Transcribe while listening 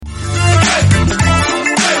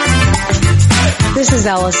This is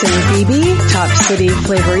Allison Beebe, Top City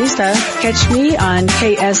Flavorista. Catch me on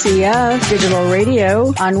KSEF Digital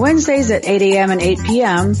Radio on Wednesdays at 8 a.m. and 8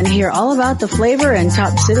 p.m. and hear all about the flavor in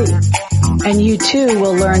Top City. And you too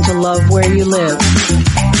will learn to love where you live.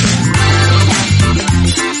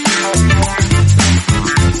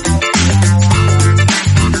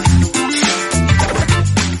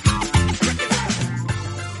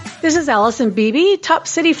 This is Allison Beebe, Top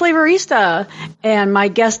City Flavorista, and my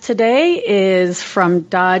guest today is from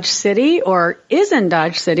Dodge City, or is in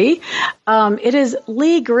Dodge City. It is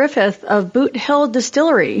Lee Griffith of Boot Hill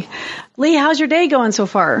Distillery. Lee, how's your day going so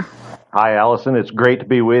far? Hi, Allison. It's great to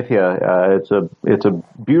be with you. It's a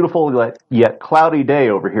beautiful yet cloudy day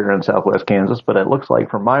over here in Southwest Kansas, but it looks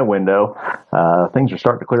like from my window, things are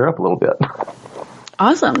starting to clear up a little bit.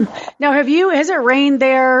 Awesome. Now, has it rained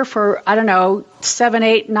there for, 7,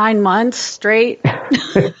 8, 9 months straight?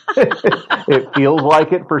 It feels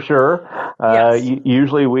like it for sure. Yes.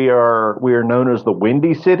 Usually we are known as the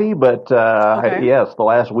windy city, but okay. Yes, the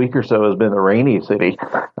last week or so has been the rainy city.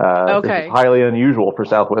 Okay. This is highly unusual for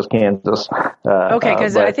Southwest Kansas. Okay,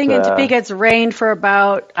 because I think in Topeka it's rained for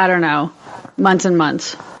about, months and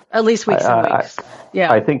months. At least weeks and weeks.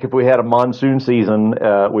 Yeah. I think if we had a monsoon season,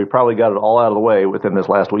 we probably got it all out of the way within this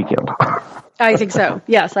last weekend. I think so.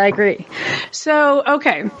 Yes, I agree. So,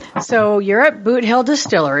 okay. So you're at Boot Hill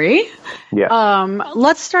Distillery. Yeah.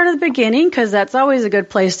 Let's start at the beginning because that's always a good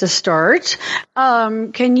place to start.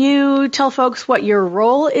 Can you tell folks what your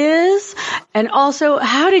role is? And also,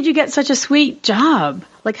 how did you get such a sweet job?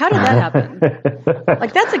 Like, how did that happen?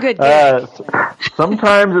 Like, that's a good gig.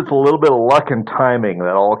 Sometimes it's a little bit of luck and timing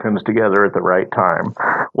that all comes together at the right time.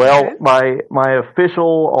 Well, okay. My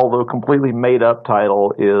official, although completely made up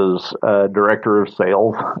title is Director of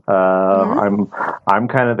Sales. I'm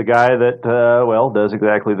kind of the guy that, does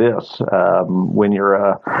exactly this. When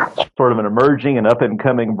you're sort of an emerging and up and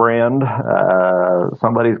coming brand,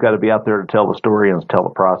 somebody's got to be out there to tell the story and tell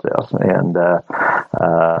the process. And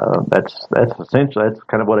that's essentially, that's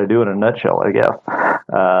kind of what I do in a nutshell, I guess.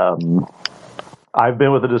 I've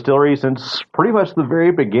been with the distillery since pretty much the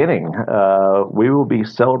very beginning. We will be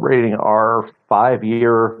celebrating our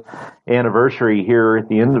 5-year anniversary here at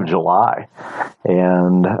the end of July.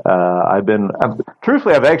 And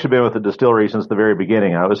truthfully, I've actually been with the distillery since the very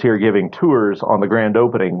beginning. I was here giving tours on the grand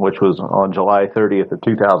opening, which was on July 30th of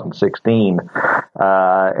 2016. And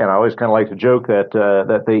I always kind of like to joke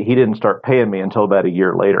that he didn't start paying me until about a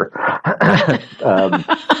year later.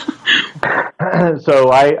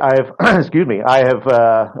 So I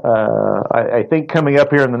think coming up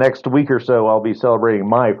here in the next week or so, I'll be celebrating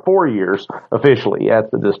my 4 years officially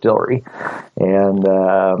at the distillery. And,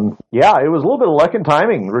 it was a little bit of luck and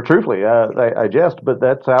timing, truthfully. I jest, but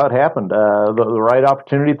that's how it happened. The right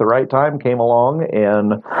opportunity at the right time came along,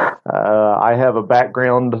 and I have a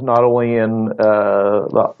background not only in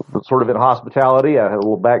sort of in hospitality. I had a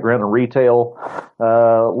little background in retail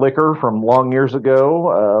liquor from long years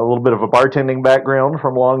ago, a little bit of a bartending background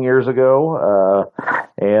from long years ago,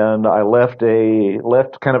 and I left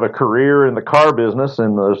kind of a career in the car business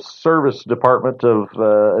in the service department of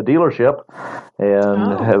a dealership,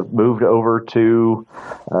 and have moved over to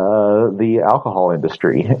the alcohol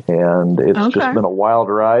industry. And it's just been a wild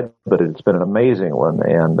ride, but it's been an amazing one.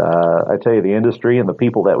 And I tell you, the industry and the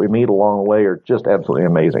people that we meet along the way are just absolutely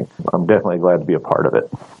amazing. I'm definitely glad to be a part of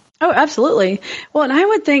it. Oh, absolutely. Well, and I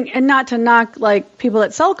would think, and not to knock like people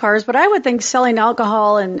that sell cars, but I would think selling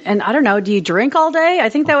alcohol and I don't know, do you drink all day? I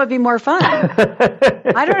think that would be more fun. I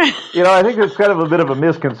don't know. I think it's kind of a bit of a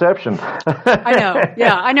misconception. I know.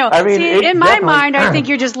 Yeah, I know. I mean, see, in my mind, I think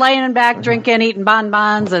you're just laying back, drinking, eating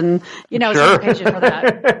bonbons, and, sure. So patient for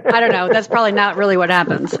that. I don't know. That's probably not really what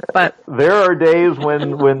happens. But there are days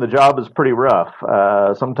when the job is pretty rough.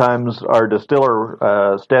 Sometimes our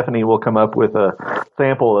distiller, Stephanie, will come up with a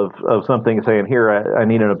sample of something, saying, "Here, I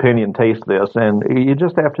need an opinion. Taste this," and you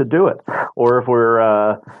just have to do it. Or if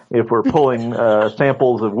we're pulling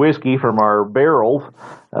samples of whiskey from our barrels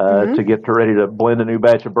to get ready to blend a new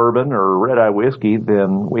batch of bourbon or red eye whiskey,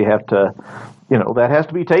 then we have to. That has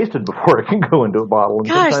to be tasted before it can go into a bottle. And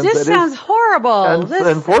gosh, this sounds horrible.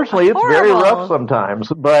 Unfortunately, it's very rough sometimes,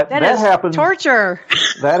 but that happens. Torture.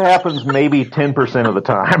 That happens maybe 10% of the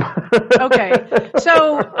time. Okay.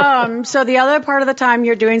 So the other part of the time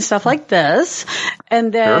you're doing stuff like this,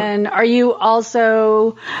 and then Are you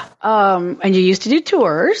also, and you used to do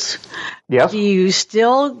tours. Yes. Do you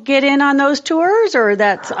still get in on those tours, or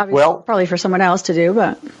that's obviously probably for someone else to do,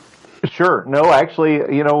 but... Sure. No, actually,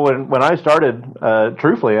 when I started,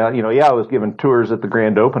 truthfully, I was given tours at the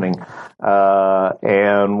grand opening.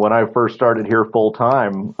 And when I first started here full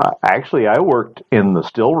time, I worked in the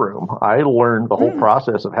still room. I learned the whole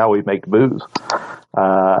process of how we make booze.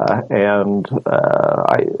 I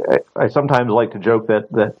sometimes like to joke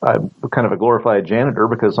that I'm kind of a glorified janitor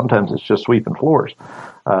because sometimes it's just sweeping floors,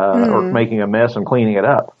 or making a mess and cleaning it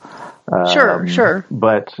up. Sure.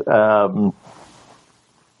 But,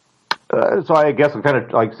 so I guess I've kind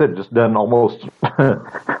of, like I said, just done almost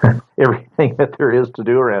everything that there is to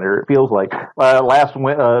do around here. It feels like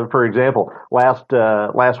for example, last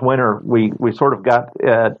winter we sort of got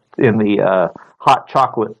in the hot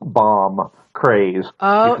chocolate bomb craze.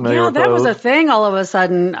 Oh, yeah, that was a thing all of a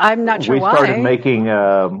sudden. I'm not sure why.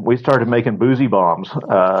 We started making boozy bombs,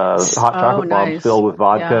 hot chocolate bombs filled with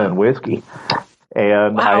vodka and whiskey.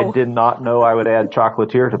 And wow. I did not know I would add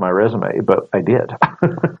chocolatier to my resume, but I did.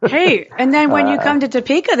 Hey, and then when you come to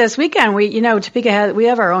Topeka this weekend, we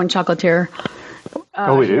have our own chocolatier.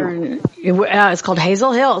 We do. It's called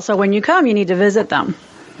Hazel Hill. So when you come, you need to visit them.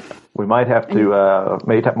 We might have to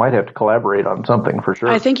might have to collaborate on something for sure.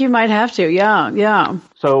 I think you might have to. Yeah.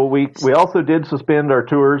 So we also did suspend our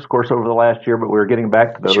tours, of course, over the last year, but we were getting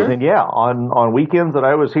back to those. Sure. And on weekends that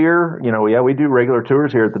I was here, we do regular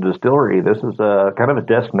tours here at the distillery. This is kind of a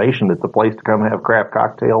destination. It's a place to come have craft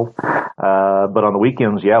cocktails. But on the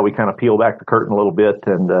weekends, we kind of peel back the curtain a little bit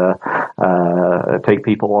and take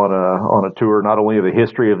people on a tour, not only of the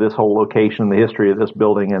history of this whole location, the history of this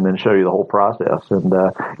building, and then show you the whole process. And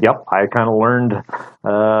I kind of learned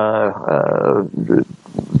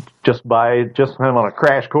just kind of on a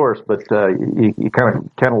crash course, but you kind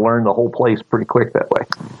of learn the whole place pretty quick that way.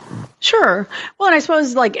 Sure. Well, and I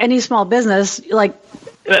suppose like any small business, like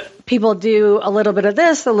people do a little bit of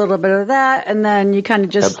this, a little bit of that, and then you kind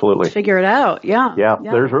of just figure it out. Yeah.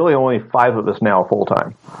 There's really only 5 of us now full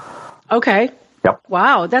time. Okay. Yep.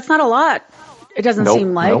 Wow, that's not a lot. It doesn't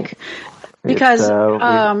seem like. Nope. Because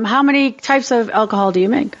how many types of alcohol do you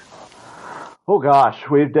make? Oh gosh,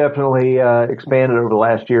 we've definitely expanded over the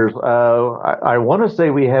last years. I want to say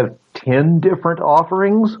we have 10 different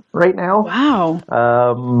offerings right now. Wow.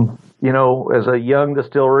 As a young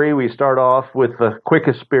distillery, we start off with the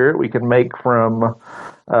quickest spirit we can make from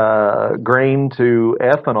grain to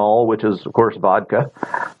ethanol, which is, of course, vodka.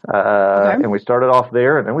 And we started off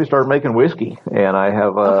there, and then we started making whiskey. And I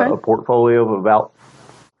have a portfolio of about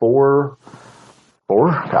four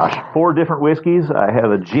different whiskeys. I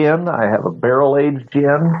have a gin. I have a barrel-aged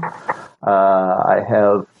gin. I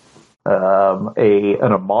have an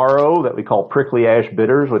Amaro that we call Prickly Ash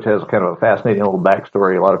Bitters, which has kind of a fascinating little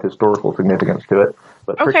backstory, a lot of historical significance to it.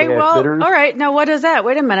 But Prickly Ash Bitters. All right. Now, what is that?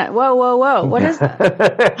 Wait a minute. Whoa. What is that?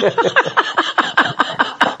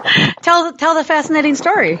 Tell the fascinating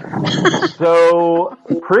story. So,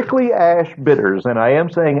 Prickly Ash Bitters, and I am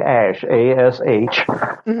saying ash, A-S-H,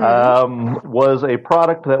 was a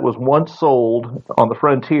product that was once sold on the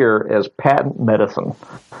frontier as patent medicine.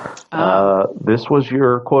 This was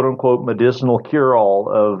your quote-unquote medicinal cure-all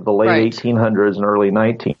of the late 1800s and early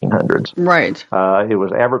 1900s. Right. It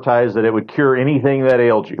was advertised that it would cure anything that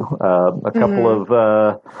ailed you. A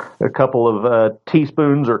couple of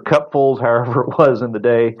teaspoons or cupfuls, however it was in the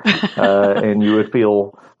day, and you would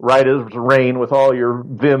feel right as rain with all your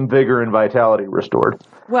vim, vigor, and vitality restored.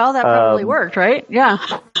 Well, that probably worked, right? Yeah.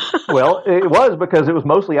 Well, it was because it was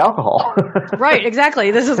mostly alcohol. Right, exactly.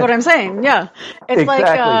 This is what I'm saying. Yeah. It's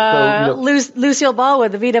like Lucille Ball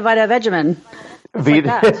with the Vita Vita Vegemin. Like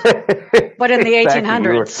that. But in the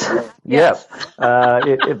 1800s. Yes.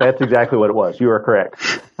 That's exactly what it was. You are correct.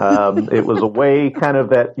 It was a way kind of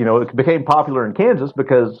that, it became popular in Kansas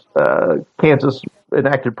because Kansas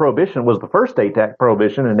enacted prohibition, was the first state to act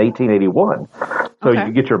prohibition in 1881. So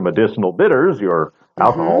you get your medicinal bitters, your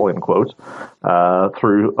alcohol in quotes,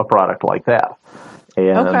 through a product like that.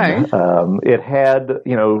 And it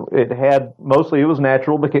had mostly, it was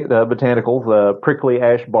natural botanicals. Prickly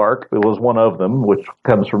ash bark, it was one of them, which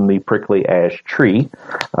comes from the prickly ash tree,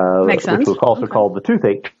 Makes sense. which was also called the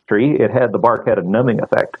toothache tree. The bark had a numbing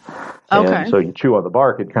effect. And so you chew on the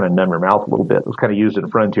bark, it kind of numb your mouth a little bit. It was kind of used in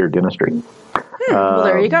frontier dentistry. Well,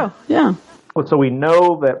 there you go. Yeah. So we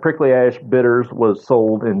know that Prickly Ash Bitters was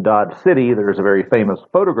sold in Dodge City. There's a very famous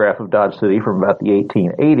photograph of Dodge City from about the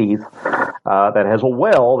 1880s that has a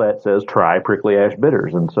well that says, "Try Prickly Ash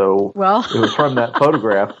Bitters." And so it was from that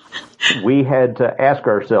photograph we had to ask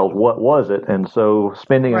ourselves, what was it? And so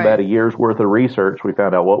spending about a year's worth of research, we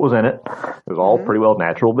found out what was in it. It was all pretty well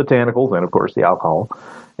natural botanicals and, of course, the alcohol.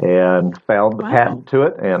 And found the patent to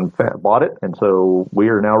it and bought it. And so we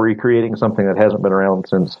are now recreating something that hasn't been around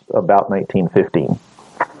since about 1915.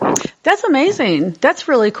 That's amazing. That's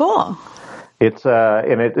really cool. It's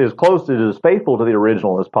and it is close to as faithful to the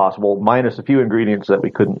original as possible, minus a few ingredients that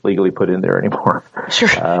we couldn't legally put in there anymore. Sure.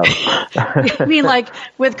 You mean like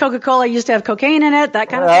with Coca-Cola used to have cocaine in it, that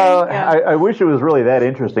kind of thing? Yeah. I wish it was really that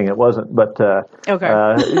interesting. It wasn't, but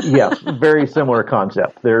yes, very similar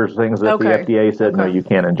concept. There's things that the FDA said, no, you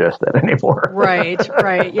can't ingest that anymore.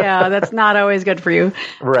 Right. Yeah, that's not always good for you.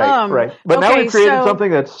 Right. But now we've created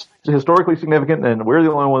something that's historically significant, and we're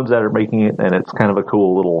the only ones that are making it, and it's kind of a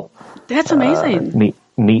cool little. That's amazing.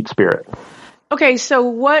 Neat spirit. Okay, so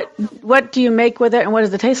what do you make with it, and what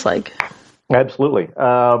does it taste like? Absolutely.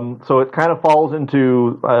 So it kind of falls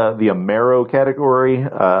into the Amaro category.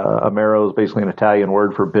 Amaro is basically an Italian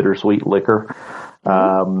word for bittersweet liquor.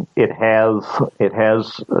 It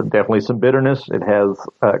has definitely some bitterness. It has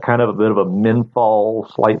kind of a bit of a menthol,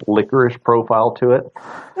 slight licorice profile to it.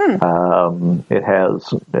 It has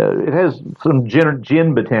some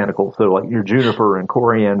gin botanicals, so like your juniper and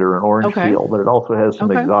coriander and orange peel, but it also has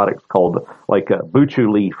some exotics called like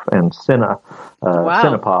buchu leaf and senna,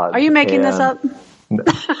 senna. Are you making this up?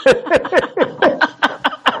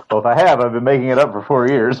 Well, if I have, I've been making it up for 4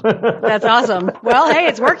 years. That's awesome. Well, hey,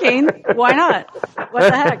 it's working. Why not? What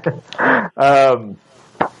the heck?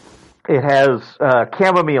 It has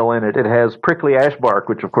chamomile in it. It has prickly ash bark,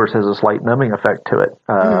 which of course has a slight numbing effect to it.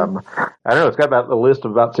 I don't know. It's got about a list of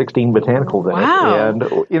about 16 botanicals in it,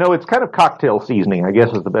 and it's kind of cocktail seasoning, I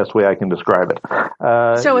guess, is the best way I can describe it.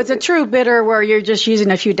 So it's a true bitter where you're just using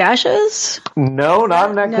a few dashes? No, not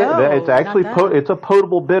in that case. It's actually it's a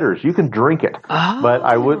potable bitters. You can drink it, but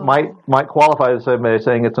I might qualify this by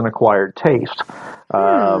saying it's an acquired taste.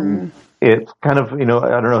 It's kind of, I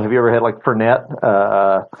don't know, have you ever had like Fernet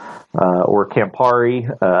or Campari?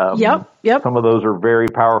 Yep. Some of those are very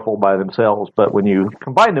powerful by themselves, but when you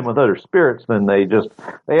combine them with other spirits, then they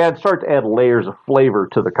start to add layers of flavor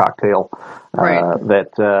to the cocktail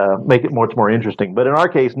that make it much more interesting. But in our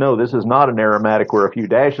case, no, this is not an aromatic where a few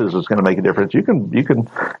dashes is going to make a difference. You can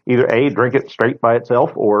either drink it straight by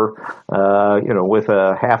itself, or with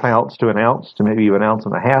a half ounce to an ounce to maybe even an ounce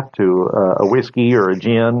and a half to a whiskey or a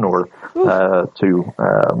gin or for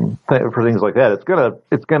things like that.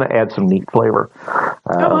 It's gonna add some neat flavor.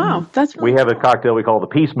 That's really we have a cocktail we call the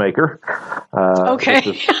Peacemaker. The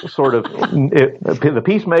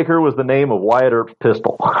Peacemaker was the name of Wyatt Earp's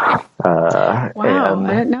pistol. I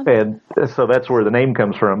didn't know that. And so that's where the name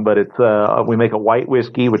comes from. But it's we make a white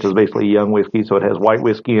whiskey, which is basically young whiskey, so it has white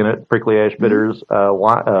whiskey in it, prickly ash bitters,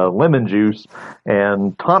 lemon juice,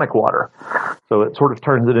 and tonic water. So it sort of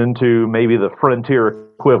turns it into maybe the frontier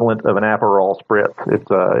equivalent of an Aperol spritz.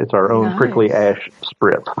 It's our own prickly ash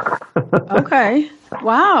spritz. Okay.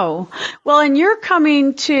 Wow. Well, and you're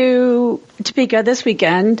coming to Topeka this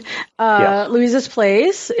weekend. Yes. Louise's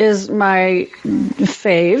Place is my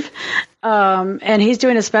fave. And he's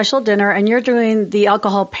doing a special dinner, and you're doing the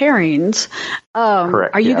alcohol pairings.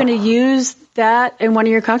 Correct. Are you going to use that in one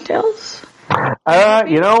of your cocktails?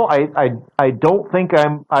 I don't think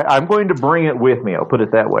I'm going to bring it with me. I'll put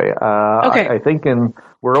it that way. I think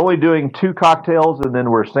we're only doing 2 cocktails, and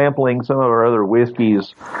then we're sampling some of our other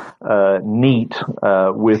whiskeys neat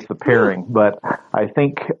with the pairing. But I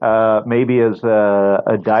think maybe as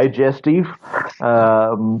a digestive,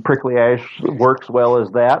 prickly ash works well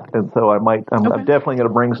as that, and so I'm definitely going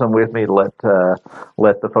to bring some with me to let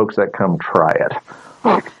the folks that come try it.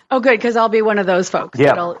 Oh, good, because I'll be one of those folks.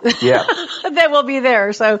 Yeah. That will be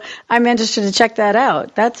there. So I'm interested to check that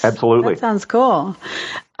out. Absolutely. That sounds cool.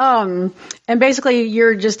 And basically,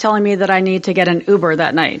 you're just telling me that I need to get an Uber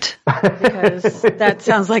that night, because that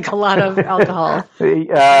sounds like a lot of alcohol. We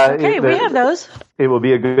have those. It will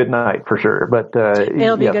be a good night for sure, but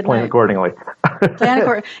it'll be a good plan night. Accordingly.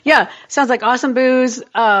 Yeah, sounds like awesome booze,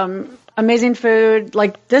 amazing food.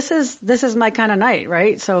 Like this is my kind of night,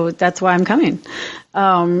 right? So that's why I'm coming.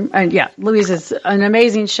 And yeah, Louise is an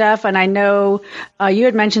amazing chef, and I know you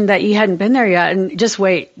had mentioned that you hadn't been there yet. And just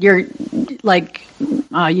wait, you're like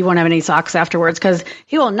you won't have any socks afterwards, because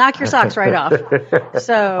he will knock your socks right off.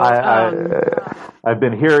 So I've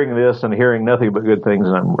been hearing this and hearing nothing but good things,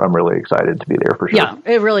 and I'm really excited to be there for sure. Yeah,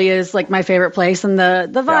 it really is like my favorite place, and the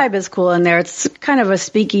vibe is cool in there. It's kind of a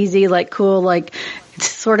speakeasy, like cool, like it's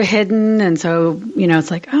sort of hidden, and so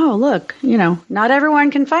it's like, oh look, not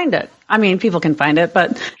everyone can find it. I mean, people can find it,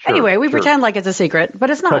 but anyway, we pretend like it's a secret, but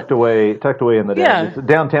it's not. Tucked away in the it's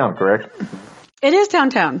downtown, correct? It is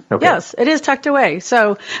downtown. Okay. Yes, it is tucked away.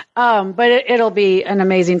 So, but it'll be an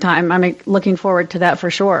amazing time. I'm looking forward to that for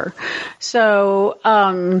sure. So,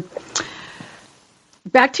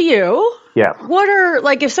 back to you. Yeah. What are,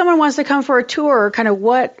 like, if someone wants to come for a tour, kind of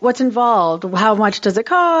what's involved? How much does it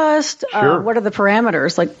cost? Sure. What are the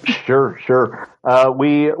parameters? Like, Sure.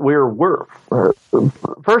 We're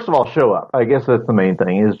first of all, show up. I guess that's the main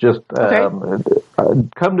thing. Is just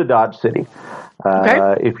come to Dodge City.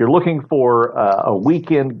 If you're looking for a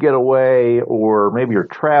weekend getaway, or maybe you're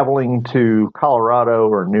traveling to Colorado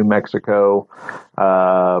or New Mexico,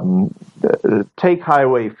 take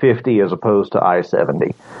Highway 50 as opposed to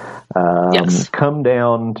I-70. Come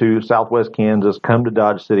down to Southwest Kansas, come to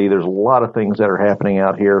Dodge City. There's a lot of things that are happening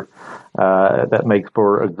out here that makes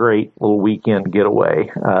for a great little weekend getaway.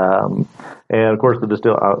 And of course,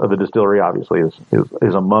 the distillery obviously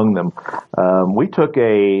is among them. We took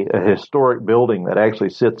a historic building that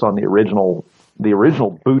actually sits on the original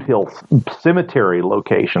Boot Hill Cemetery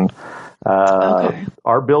location.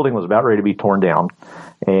 Our building was about ready to be torn down,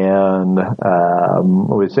 and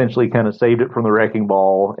we essentially kind of saved it from the wrecking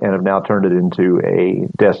ball and have now turned it into a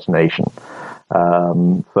destination.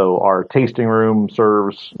 So our tasting room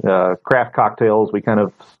serves craft cocktails. We kind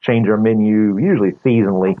of change our menu usually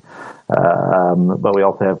seasonally, but we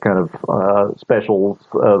also have kind of specials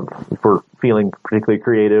for feeling particularly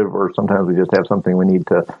creative, or sometimes we just have something we need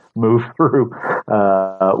to move through.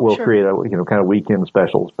 We'll create kind of weekend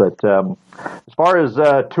specials. But as far as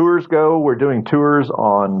tours go, we're doing tours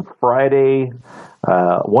on Friday.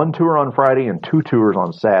 One tour on Friday and 2 tours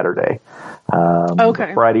on Saturday.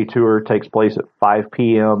 The Friday tour takes place at 5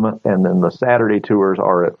 p.m. and then the Saturday tours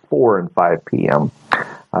are at 4 and 5 p.m.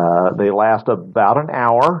 They last about an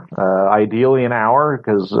hour, ideally an hour,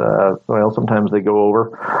 because sometimes they go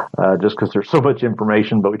over just because there's so much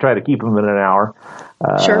information, but we try to keep them in an hour.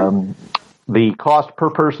 The cost per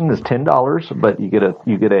person is $10, but you get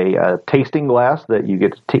a tasting glass that you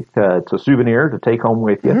get to take. It's a souvenir to take home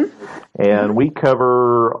with you. Mm-hmm. And we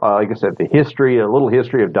cover, like I said, a little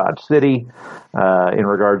history of Dodge City in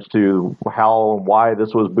regards to how and why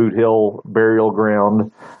this was Boot Hill burial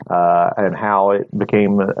ground, and how it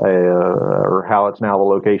became or how it's now the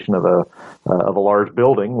location of a large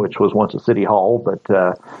building, which was once a city hall, but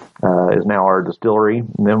is now our distillery.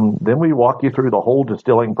 And then we walk you through the whole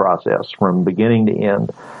distilling process from beginning to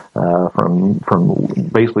end, from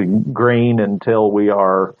basically grain until we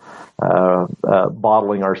are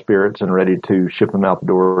bottling our spirits and ready to ship them out the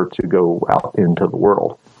door to go out into the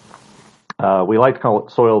world. We like to call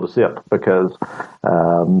it soil to sip because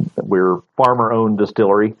we're farmer-owned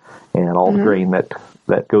distillery, and all the grain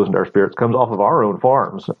that goes into our spirits comes off of our own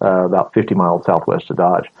farms about 50 miles southwest of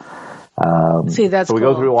Dodge. So we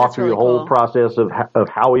go through, walk through the whole process of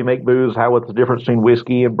how we make booze, what's the difference between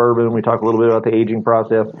whiskey and bourbon. We talk a little bit about the aging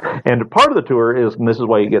process. And part of the tour is, and this is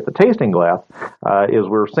why you get the tasting glass, is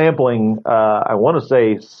we're sampling, I want to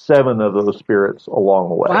say 7 of those spirits along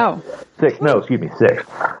the way. Wow. 6.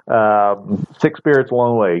 6 spirits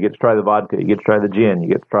along the way. You get to try the vodka, you get to try the gin, you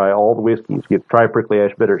get to try all the whiskeys, you get to try prickly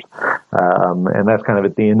ash bitters. And that's kind of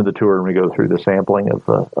at the end of the tour, and we go through the sampling of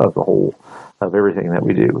the whole, of everything that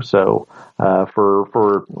we do. So,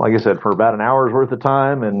 for like I said, for about an hour's worth of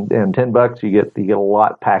time and $10, you get a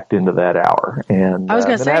lot packed into that hour. And I was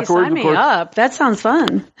going to say, sign me up. That sounds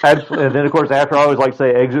fun. And then, of course, after, I always like to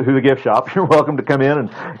say, exit through the gift shop. You're welcome to come in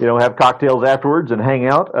and have cocktails afterwards and hang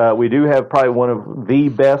out. We do have probably one of the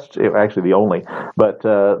best, actually the only, but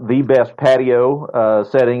the best patio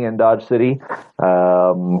setting in Dodge City.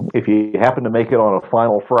 If you happen to make it on a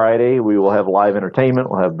final Friday, we will have live entertainment.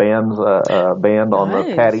 We'll have band on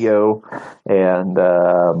the patio, and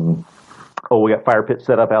we got fire pits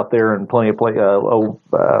set up out there, and plenty of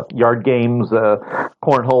yard games,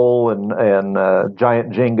 cornhole and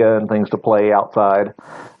giant Jenga and things to play outside.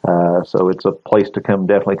 So it's a place to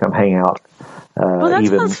definitely come hang out.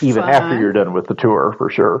 Even after you're done with the tour, for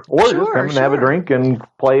sure, or just come and have a drink and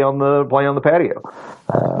play on the patio.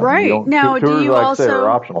 Right now, do you also are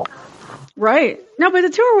optional? Right. No, but the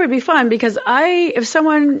tour would be fun because if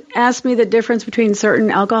someone asked me the difference between certain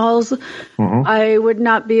alcohols, I would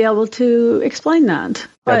not be able to explain that.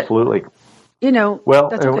 But, absolutely. Well,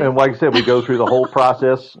 that's okay. and like I said, we go through the whole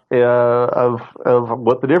process of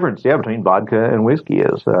what the difference, between vodka and whiskey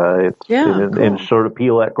is. And sort of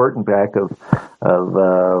peel that curtain back of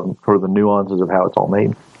for the nuances of how it's all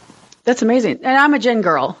made. That's amazing. And I'm a gin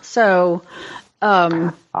girl, so.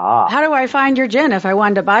 How do I find your gin? If I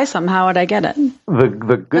wanted to buy some, how would I get it?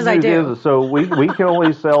 The good news is, so we can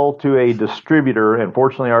only sell to a distributor, and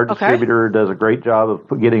fortunately our distributor does a great job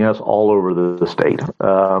of getting us all over the state.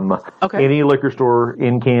 Any liquor store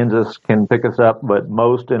in Kansas can pick us up, but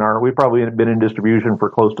most we've probably been in distribution for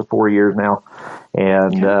close to 4 years now,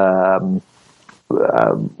 and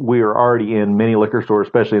we are already in many liquor stores,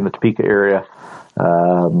 especially in the Topeka area.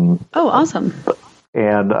 Oh, awesome.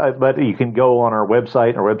 But you can go on our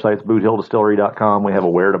website. Our website's boothilldistillery.com. We have a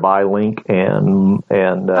where to buy link, and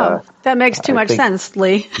that makes too much sense,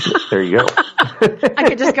 Lee. There you go. I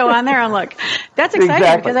could just go on there and look. That's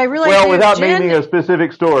exciting because I realize without naming a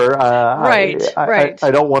specific store, right.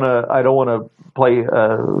 I don't want to play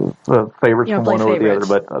favorites from one over the other,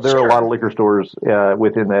 but there are a lot of liquor stores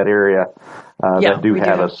within that area that do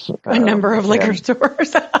have us. A number of liquor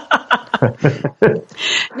stores.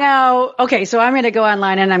 Now, okay, so I'm going to go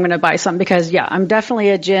online and I'm going to buy some because, I'm definitely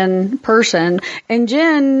a gin person. And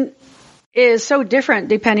gin is so different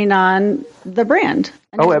depending on the brand.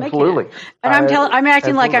 Oh, absolutely. And I'm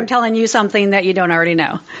acting like I'm telling you something that you don't already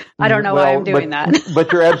know. I don't know why I'm doing that.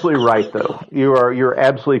 But you're absolutely right, though. You're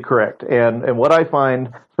absolutely correct. And what I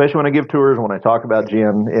find, especially when I give tours, when I talk about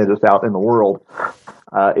gin just out in the world,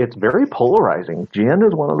 it's very polarizing. Gin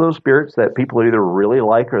is one of those spirits that people either really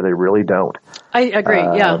like or they really don't. I agree.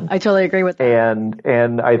 I totally agree with that.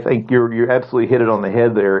 And I think you absolutely hit it on the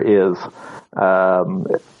head. There is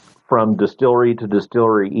from distillery to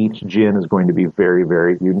distillery, each gin is going to be very,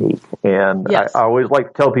 very unique. And I always like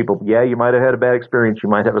to tell people, you might have had a bad experience. You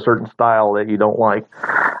might have a certain style that you don't like.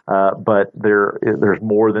 But there's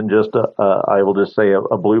more than just I will just say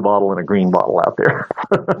a blue bottle and a green bottle out there.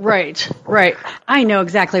 Right. I know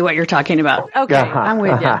exactly what you're talking about. Okay, I'm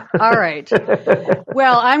with you. All right.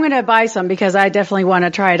 Well, I'm going to buy some because I definitely want to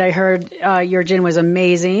try it. I heard your gin was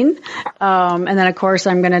amazing. And then, of course,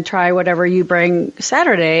 I'm going to try whatever you bring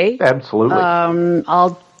Saturday. Absolutely.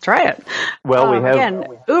 I'll try it. Well, we have again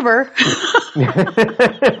Uber.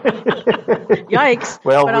 Yikes!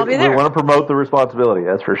 Well, but I'll be there. We want to promote the responsibility.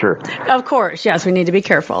 That's for sure. Of course, yes, we need to be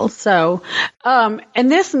careful. So,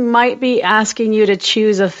 and this might be asking you to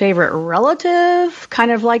choose a favorite relative,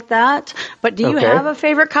 kind of like that. But do you have a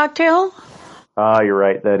favorite cocktail? You're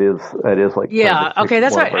right. That is like okay.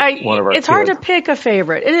 That's right. It's hard to pick a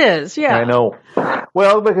favorite. It is. Yeah, I know.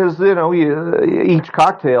 Well, because each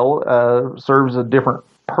cocktail serves a different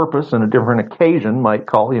purpose and a different occasion. Might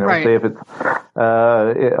call right. Say if it's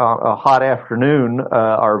a hot afternoon,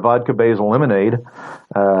 our vodka basil lemonade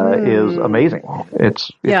is amazing. It's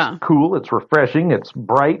cool. It's refreshing. It's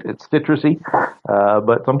bright. It's citrusy.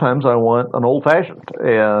 But sometimes I want an old fashioned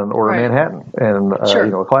or a Manhattan and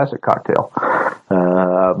a classic cocktail.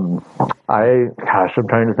 I'm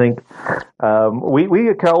trying to think.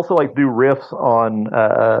 We can also like do riffs on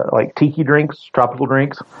like tiki drinks, tropical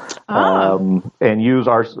drinks, and use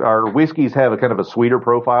our whiskeys have a kind of a sweeter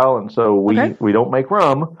profile, and so we don't make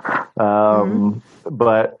rum,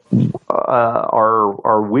 but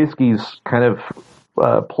our whiskeys kind of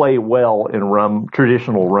play well in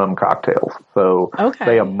traditional rum cocktails. So,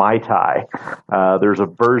 say a Mai Tai. There's a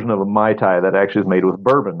version of a Mai Tai that actually is made with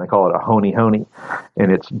bourbon. They call it a honey,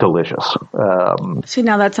 and it's delicious. See,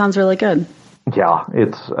 now that sounds really good. Yeah,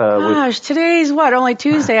 it's... Gosh, today's what? Only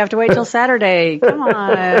Tuesday. I have to wait till Saturday. Come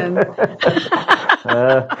on.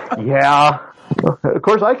 Yeah. Of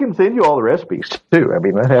course, I can send you all the recipes, too. I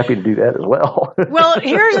mean, I'm happy to do that as well. Well,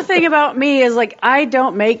 here's the thing about me is, like, I'm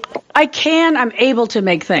able to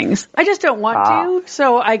make things. I just don't want to,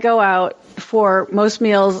 so I go out for most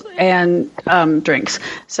meals and drinks.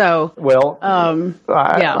 So,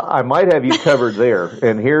 I might have you covered there.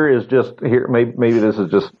 And maybe this is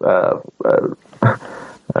just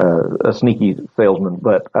a sneaky salesman,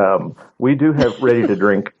 but we do have ready to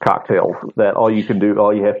drink cocktails that all you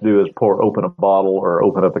have to do is open a bottle or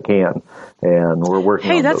open up a can, and we're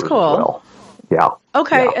working on that's those cool. as well. Yeah.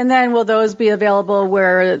 Okay, and then will those be available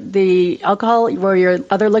where your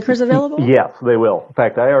other liquor's available? Yes, they will. In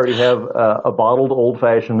fact, I already have a bottled old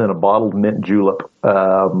fashioned and a bottled mint julep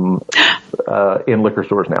in liquor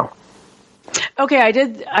stores now. Okay,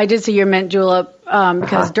 I did see your mint julep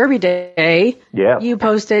because Derby Day. Yeah, you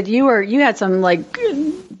posted you had some like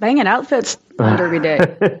banging outfits on Derby Day.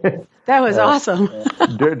 That was awesome.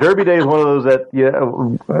 Derby Day is one of those that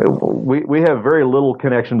we have very little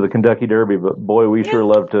connection to the Kentucky Derby, but boy, we sure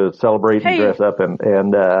love to celebrate and dress up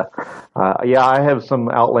and I have some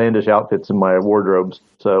outlandish outfits in my wardrobes,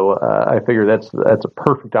 so I figure that's a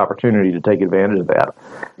perfect opportunity to take advantage of that.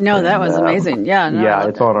 No, that was amazing. Yeah,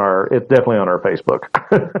 it's definitely on our Facebook.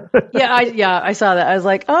 I saw that. I was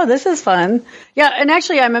like, oh, this is fun. Yeah, and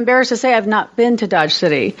actually, I'm embarrassed to say I've not been to Dodge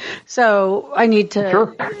City, so I need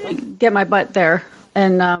to get my butt there.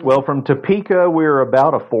 And well, from Topeka, we're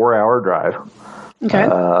about a 4-hour drive. Okay.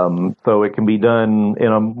 So it can be done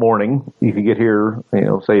in a morning. You could get here,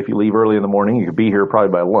 say if you leave early in the morning, you could be here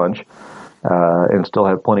probably by lunch, and still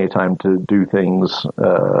have plenty of time to do things,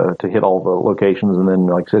 to hit all the locations. And then,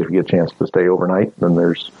 like I said, if you get a chance to stay overnight, then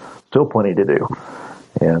there's still plenty to do.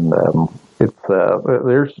 And,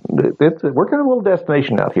 we're kind of a little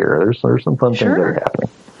destination out here. There's some fun things that are happening.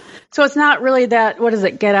 So it's not really that. What is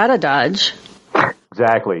it? Get out of Dodge.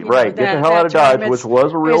 Exactly. Right. Get the hell out of Dodge, which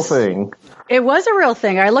was a real thing. It was a real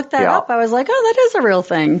thing. I looked that up. I was like, oh, that is a real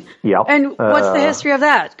thing. Yeah. And what's the history of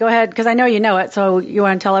that? Go ahead, because I know you know it. So you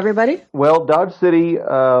want to tell everybody? Well, Dodge City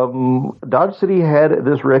had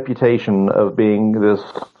this reputation of being this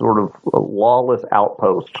sort of lawless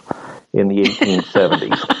outpost in the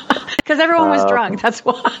 1870s. Because everyone was drunk. That's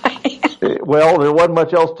why. Well, there wasn't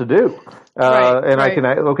much else to do.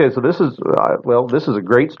 Right. So this is a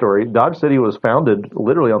great story. Dodge City was founded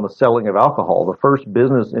literally on the selling of alcohol. The first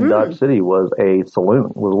business in Dodge City was a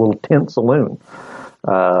saloon, was a little tent saloon.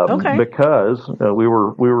 Because we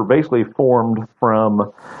were basically formed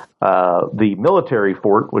from the military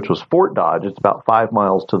fort, which was Fort Dodge. It's about 5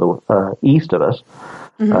 miles to the east of us.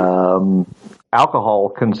 Alcohol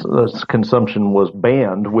consumption was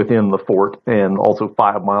banned within the fort and also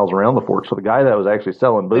 5 miles around the fort. So the guy that was actually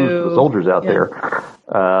selling booze to the soldiers out there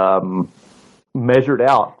measured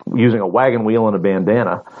out, using a wagon wheel and a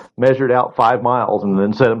bandana, measured out 5 miles and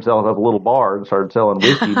then set himself up a little bar and started selling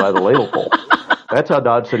whiskey by the ladleful. That's how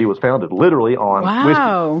Dodge City was founded, literally on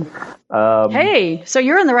whiskey. Hey, so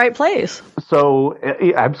you're in the right place. So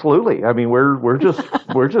absolutely. I mean, we're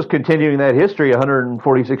just continuing that history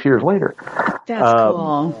 146 years later. That's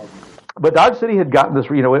cool. But Dodge City had gotten this.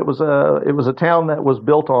 It was a town that was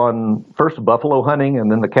built on first buffalo hunting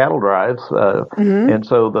and then the cattle drives. And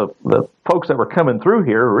so the folks that were coming through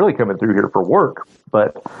here were really coming through here for work.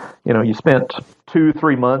 But you spent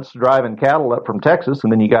 2-3 months driving cattle up from Texas,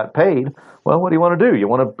 and then you got paid. Well, what do you want to do? You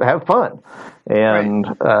want to have fun. And,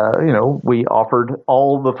 we offered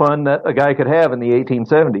all the fun that a guy could have in the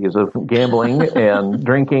 1870s of gambling and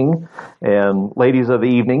drinking and ladies of the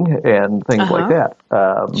evening and things like that.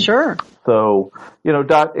 Sure. So,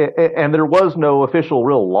 and there was no official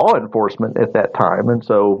real law enforcement at that time. And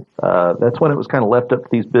so that's when it was kind of left up to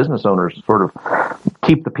these business owners to sort of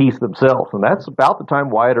keep the peace themselves. And that's about the time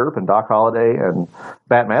Wyatt Earp and Doc Holliday and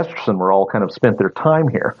Bat Masterson were all kind of spent their time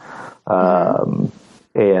here.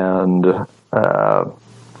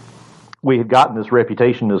 We had gotten this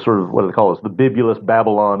reputation as sort of, what do they call us, the bibulous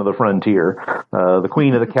Babylon of the frontier, the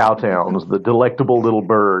queen of the cow towns, the delectable little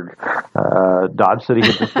burg. Dodge City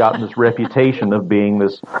had just gotten this reputation of being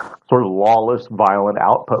this sort of lawless, violent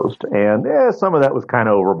outpost. And some of that was kind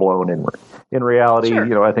of overblown in reality.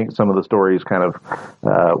 Sure. I think some of the stories kind of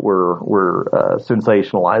were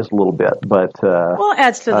sensationalized a little bit. But it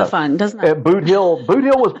adds to the fun, doesn't it? Boot Hill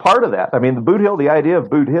was part of that. I mean, the idea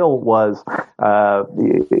of Boot Hill was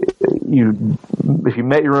if you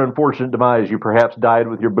met your unfortunate demise, you perhaps died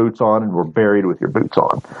with your boots on and were buried with your boots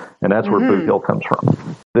on. And that's where Boot Hill comes from.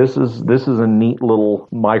 This is a neat little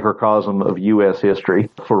microcosm of U.S. history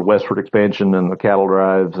for westward expansion and the cattle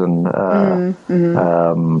drives and, and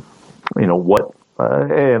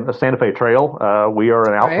the Santa Fe Trail. We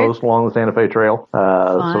are an outpost along the Santa Fe Trail.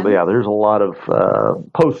 There's a lot of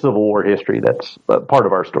post-Civil War history that's part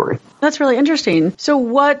of our story. That's really interesting. So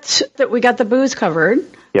we got the booze covered.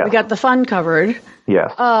 Yes. We got the fun covered.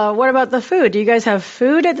 Yes. What about the food? Do you guys have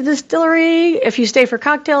food at the distillery? If you stay for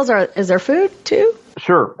cocktails, is there food too?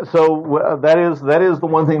 Sure. So that is the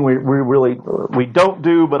one thing we don't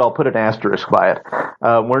do, but I'll put an asterisk by it.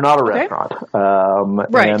 We're not a restaurant,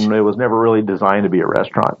 and it was never really designed to be a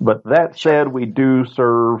restaurant. But that said, we do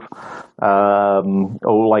serve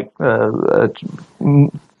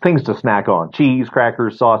things to snack on: cheese,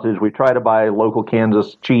 crackers, sausage. We try to buy local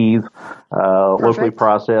Kansas cheese, locally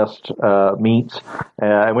processed meats,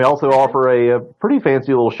 and we also offer a pretty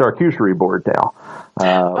fancy little charcuterie board now.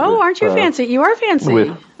 Aren't you fancy? You are fancy.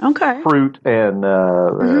 With fruit and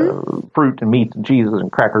fruit and meats and cheeses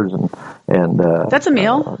and crackers and that's a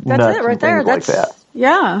meal. That's it right there. That's like that.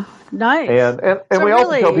 Yeah. Nice. And we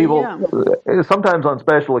also tell people sometimes on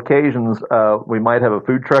special occasions we might have a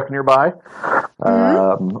food truck nearby,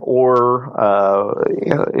 or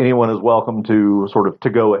anyone is welcome to sort of to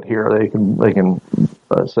go it here. They can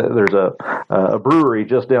say there's a brewery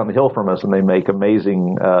just down the hill from us, and they make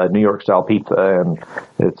amazing New York style pizza, and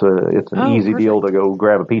it's an easy deal to go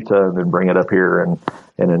grab a pizza and then bring it up here and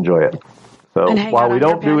enjoy it. So while we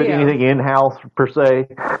don't do anything in-house per se,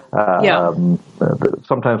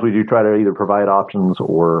 sometimes we do try to either provide options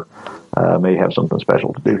or may have something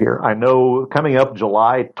special to do here. I know coming up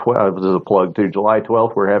July 12th, this is a plug too, July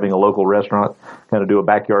 12th, we're having a local restaurant kind of do a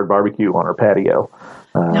backyard barbecue on our patio.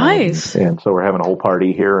 Nice. And so we're having a whole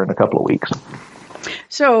party here in a couple of weeks.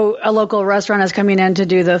 So a local restaurant is coming in to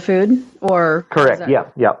do the food, or correct?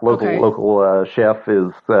 Yeah. Local chef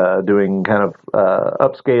is doing kind of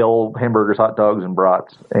upscale hamburgers, hot dogs, and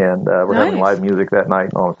brats, and we're having live music that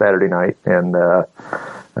night on Saturday night, and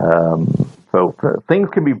so things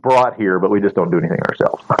can be brought here, but we just don't do anything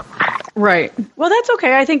ourselves. Right. Well, that's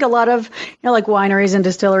okay. I think a lot of like wineries and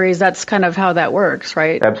distilleries, that's kind of how that works,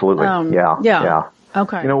 right? Absolutely. Yeah.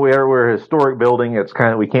 Okay. We're a historic building. It's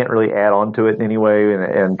kind of, we can't really add on to it in any way,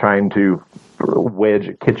 and trying to wedge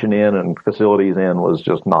a kitchen in and facilities in was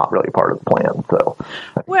just not really part of the plan. So,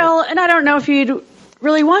 well, and I don't know if you'd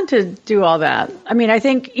really want to do all that. I mean, I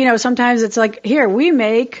think, sometimes it's like, here, we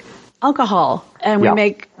make alcohol and we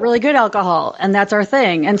make really good alcohol, and that's our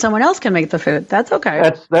thing, and someone else can make the food. That's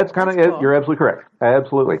okay. That's kind of it. Cool. You're absolutely correct.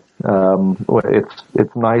 Absolutely.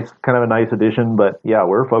 It's nice, kind of a nice addition, but yeah,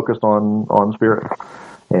 we're focused on spirit.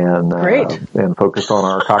 And and focused on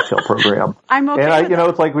our cocktail program. I'm okay. And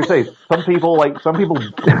it's like we say, some people,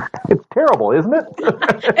 it's terrible, isn't it?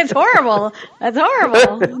 It's horrible. That's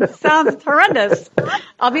horrible. It sounds horrendous.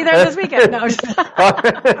 I'll be there this weekend. No,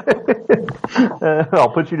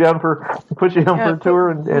 I'll put you down for a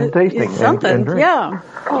tour and tasting something. And drink. Yeah.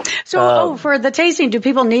 So, for the tasting, do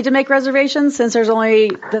people need to make reservations since there's only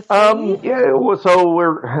the 3?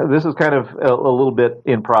 So this is kind of a little bit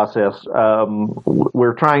in process.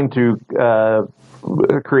 We're trying to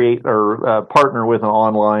create or partner with an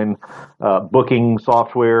online booking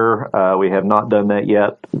software. We have not done that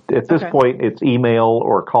yet. At this point, it's email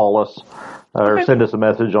or call us or send us a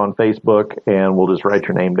message on Facebook, and we'll just write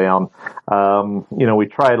your name down. We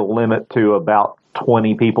try to limit to about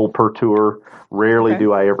 20 people per tour. Rarely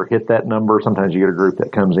do I ever hit that number. Sometimes you get a group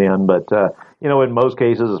that comes in, but in most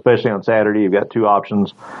cases, especially on Saturday, you've got 2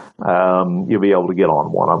 options. You'll be able to get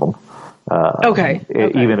on one of them.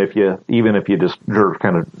 Even if you just are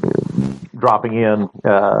kind of dropping in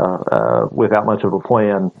without much of a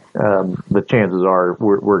plan, the chances are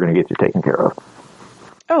we're going to get you taken care of.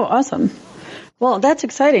 Oh, awesome! Well, that's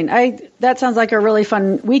exciting. That sounds like a really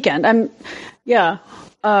fun weekend.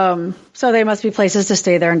 So there must be places to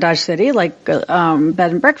stay there in Dodge City, like bed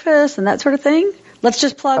and breakfast and that sort of thing. Let's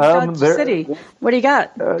just plug Dodge City. What do you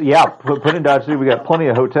got? Put in Dodge City. We got plenty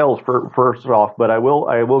of hotels first off, but I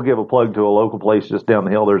will give a plug to a local place just down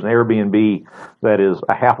the hill. There's an Airbnb that is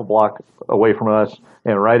a half a block away from us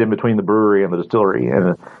and right in between the brewery and the distillery,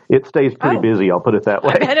 and it stays pretty busy. I'll put it that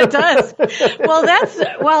way. I bet it does.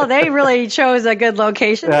 Well, they really chose a good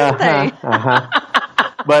location, didn't they?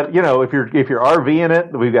 But if you're RVing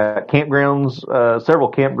it, we've got campgrounds,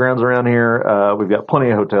 several campgrounds around here. We've got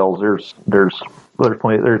plenty of hotels. There's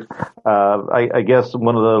plenty. I guess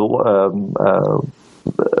one of the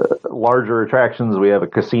larger attractions, we have a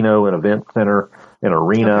casino and event center, an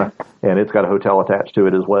arena, and it's got a hotel attached to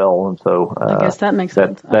it as well. And so I guess that makes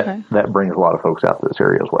sense. That brings a lot of folks out to this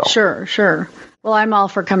area as well. Sure. Well, I'm all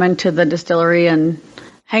for coming to the distillery and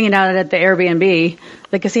hanging out at the Airbnb.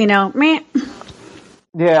 The casino, meh.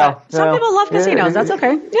 Yeah. Some people love casinos. That's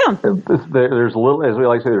okay. Yeah. There's a little, as we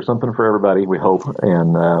like to say, there's something for everybody, we hope.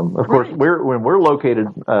 And, of course, when we're located,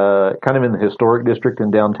 kind of in the historic district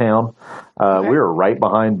in downtown, we're right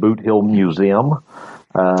behind Boot Hill Museum.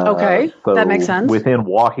 So that makes sense. Within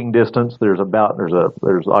walking distance, there's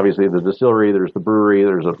obviously the distillery, there's the brewery,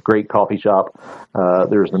 there's a great coffee shop,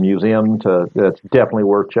 there's the museum that's definitely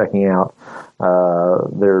worth checking out.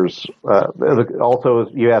 There's also,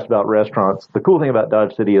 you asked about restaurants. The cool thing about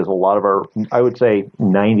Dodge City is a lot of our, I would say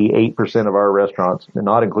 98% of our restaurants,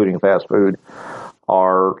 not including fast food,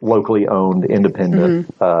 are locally owned,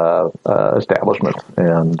 independent establishments,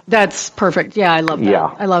 and that's perfect. Yeah, I love that. Yeah,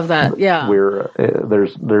 I love that. Yeah,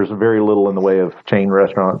 there's very little in the way of chain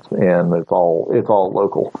restaurants, and it's all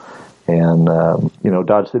local. And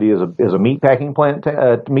Dodge City is a meatpacking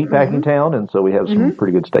town, and so we have some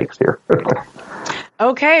pretty good steaks here.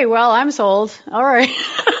 Okay, well, I'm sold. All right.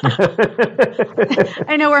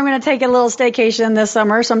 I know where I'm going to take a little staycation this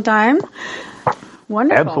summer sometime.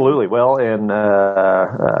 Wonderful. Absolutely. Well, and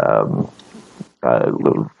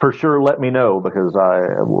for sure, let me know, because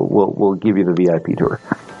we'll give you the VIP tour.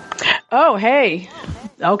 Oh, hey.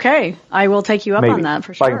 Okay. I will take you up on that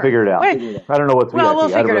for sure. If I can figure it out. Wait. I don't know what's VIP. Well, we'll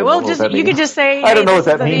figure it out. You could just say, I don't know what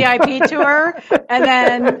that means. The VIP tour. And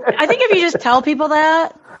then I think if you just tell people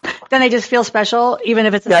that, then they just feel special, even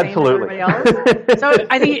if it's the same as everybody else. So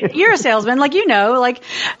I think you're a salesman,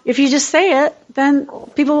 if you just say it, then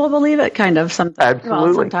people will believe it, kind of. Absolutely.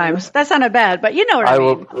 Well, sometimes. That sounded bad, but you know what I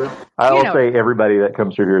mean. I will say everybody that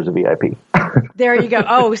comes through here is a VIP. There you go.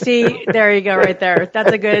 Oh, see, there you go, right there.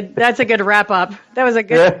 That's a good wrap up. That was a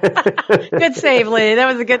good save, Lee.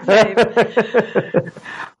 That was a good save.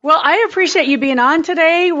 Well, I appreciate you being on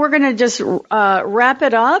today. We're going to just wrap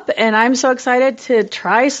it up, and I'm so excited to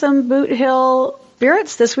try some Boot Hill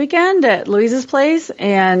spirits this weekend at Louise's place,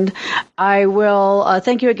 and I will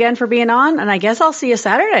thank you again for being on, and I guess I'll see you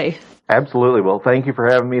Saturday. Absolutely. Well, thank you for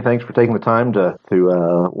having me. Thanks for taking the time to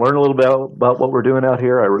learn a little bit about what we're doing out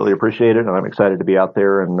here. I really appreciate it, and I'm excited to be out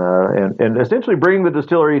there and essentially bring the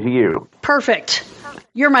distillery to you. Perfect.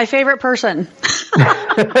 You're my favorite person.